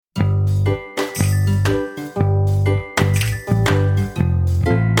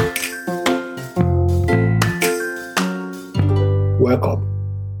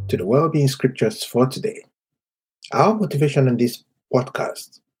to the Wellbeing Scriptures for today. Our motivation on this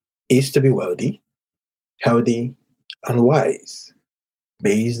podcast is to be wealthy, healthy, and wise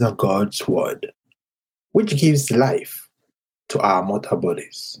based on God's Word, which gives life to our mortal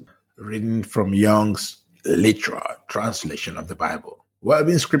bodies. Reading from Young's literal translation of the Bible.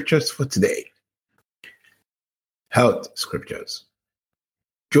 Wellbeing Scriptures for today. Health Scriptures.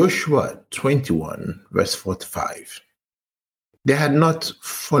 Joshua 21, verse 45. They had not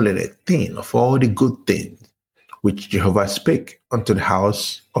fallen a thing of all the good things which Jehovah spake unto the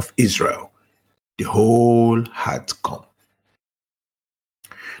house of Israel. The whole had come.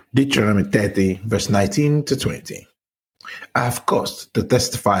 Deuteronomy 30, verse 19 to 20. I have caused to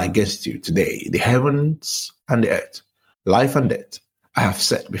testify against you today the heavens and the earth, life and death. I have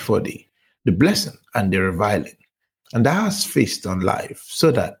set before thee the blessing and the reviling. And thou hast feasted on life,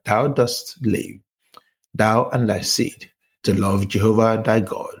 so that thou dost live, thou and thy seed, to love Jehovah thy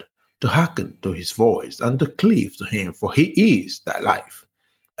God, to hearken to his voice, and to cleave to him, for he is thy life,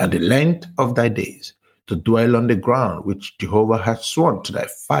 and the length of thy days, to dwell on the ground which Jehovah hath sworn to thy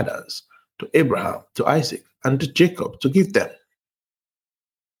fathers, to Abraham, to Isaac, and to Jacob, to give them.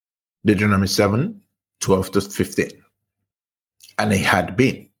 Deuteronomy 7, 12 to 15. And it had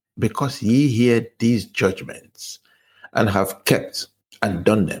been, because ye hear these judgments, and have kept and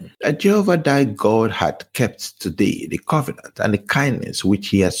done them, that Jehovah thy God had kept to thee the covenant and the kindness which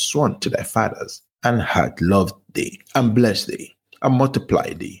he had sworn to thy fathers, and had loved thee, and blessed thee, and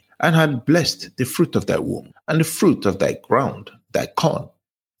multiplied thee, and had blessed the fruit of thy womb, and the fruit of thy ground, thy corn,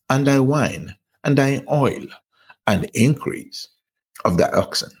 and thy wine, and thy oil, and the increase of thy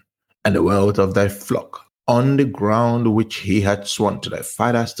oxen, and the wealth of thy flock, on the ground which he had sworn to thy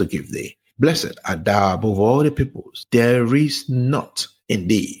fathers to give thee. Blessed art thou above all the peoples. There is not in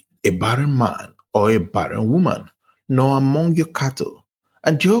thee a barren man or a barren woman, nor among your cattle.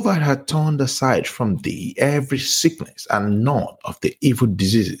 And Jehovah had turned aside from thee every sickness and none of the evil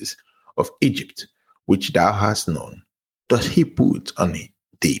diseases of Egypt, which thou hast known, does he put on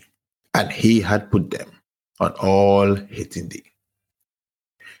thee, and he had put them on all hating thee.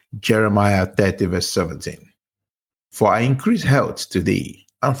 Jeremiah 30, verse 17. For I increase health to thee,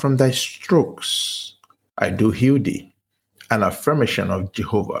 and from thy strokes I do heal thee. An affirmation of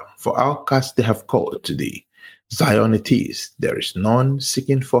Jehovah, for outcasts they have called to thee. Zion it is, there is none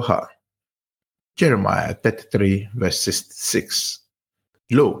seeking for her. Jeremiah 33, verse 6.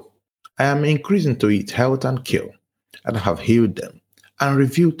 Lo, I am increasing to it health and cure, and have healed them, and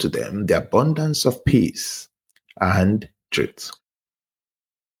revealed to them the abundance of peace and truth.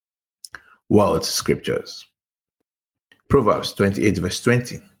 World Scriptures. Proverbs 28, verse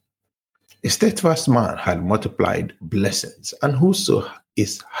 20. A steadfast man had multiplied blessings, and whoso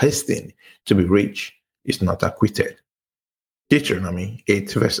is hasting to be rich is not acquitted. Deuteronomy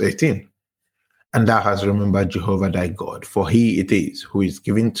 8, verse 18. And thou hast remembered Jehovah thy God, for he it is who is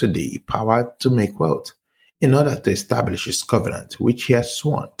giving to thee power to make wealth, in order to establish his covenant, which he has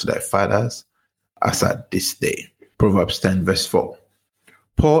sworn to thy fathers as at this day. Proverbs 10, verse 4.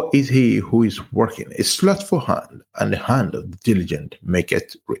 Poor is he who is working a slothful hand, and the hand of the diligent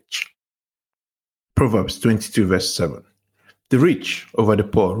maketh rich. Proverbs 22, verse 7. The rich over the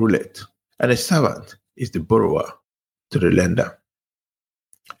poor ruleth, and a servant is the borrower to the lender.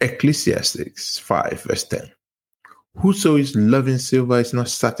 Ecclesiastes 5, verse 10. Whoso is loving silver is not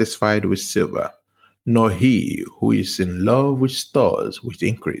satisfied with silver, nor he who is in love with stores with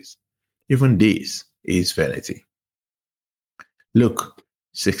increase. Even this is vanity. Luke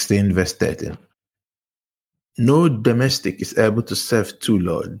 16, verse 13. No domestic is able to serve two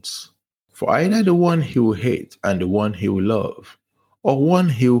lords, for either the one he will hate and the one he will love, or one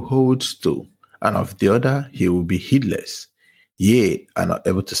he will hold to, and of the other he will be heedless. Ye are not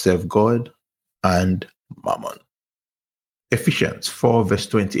able to serve God and mammon. Ephesians 4, verse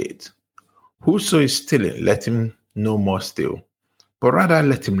 28. Whoso is stealing, let him no more steal, but rather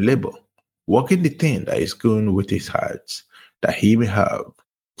let him labor, working the thing that is good with his heart, that he may have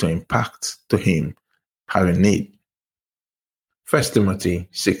to impact to him having need. 1 Timothy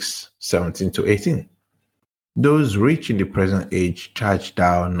 6, 17 to 18. Those rich in the present age charge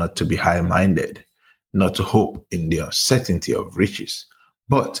thou not to be high-minded, not to hope in the uncertainty of riches,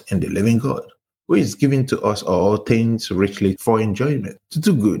 but in the living God, who is giving to us all things richly for enjoyment, to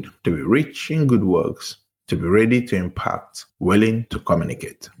do good, to be rich in good works, to be ready to impact, willing to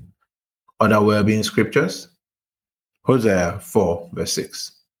communicate. Other well-being scriptures. Hosea 4, verse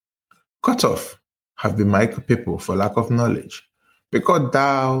 6. Cut off have been my people for lack of knowledge. Because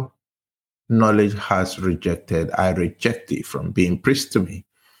thou knowledge hast rejected, I reject thee from being priest to me,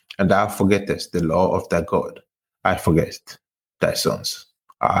 and thou forgettest the law of thy God. I forget thy sons.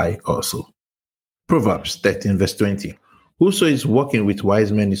 I also. Proverbs 13 verse 20. Whoso is walking with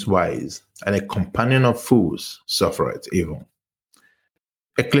wise men is wise, and a companion of fools suffereth evil.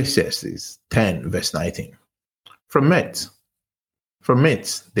 Ecclesiastes 10 verse 19. From meat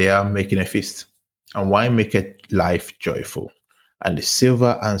they are making a feast, and wine maketh life joyful, and the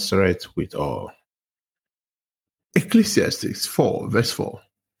silver answereth with all. Ecclesiastes 4 verse 4.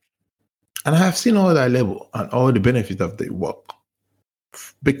 And I have seen all thy labor and all the benefit of thy work,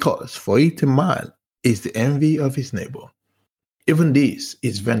 because for it a man is the envy of his neighbor. Even this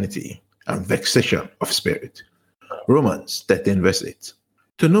is vanity and vexation of spirit. Romans 13 verse 8.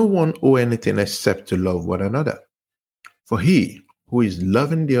 To no one owe anything except to love one another. For he who is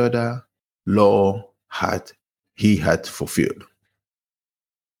loving the other, law had fulfilled.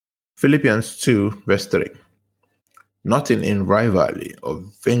 Philippians 2 verse 3. Nothing in rivalry or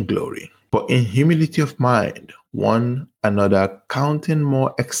vainglory, but in humility of mind, one another counting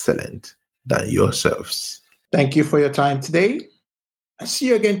more excellent than yourselves. Thank you for your time today. I'll see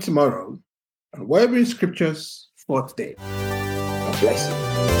you again tomorrow on Wellbeing Scriptures for today. God bless you.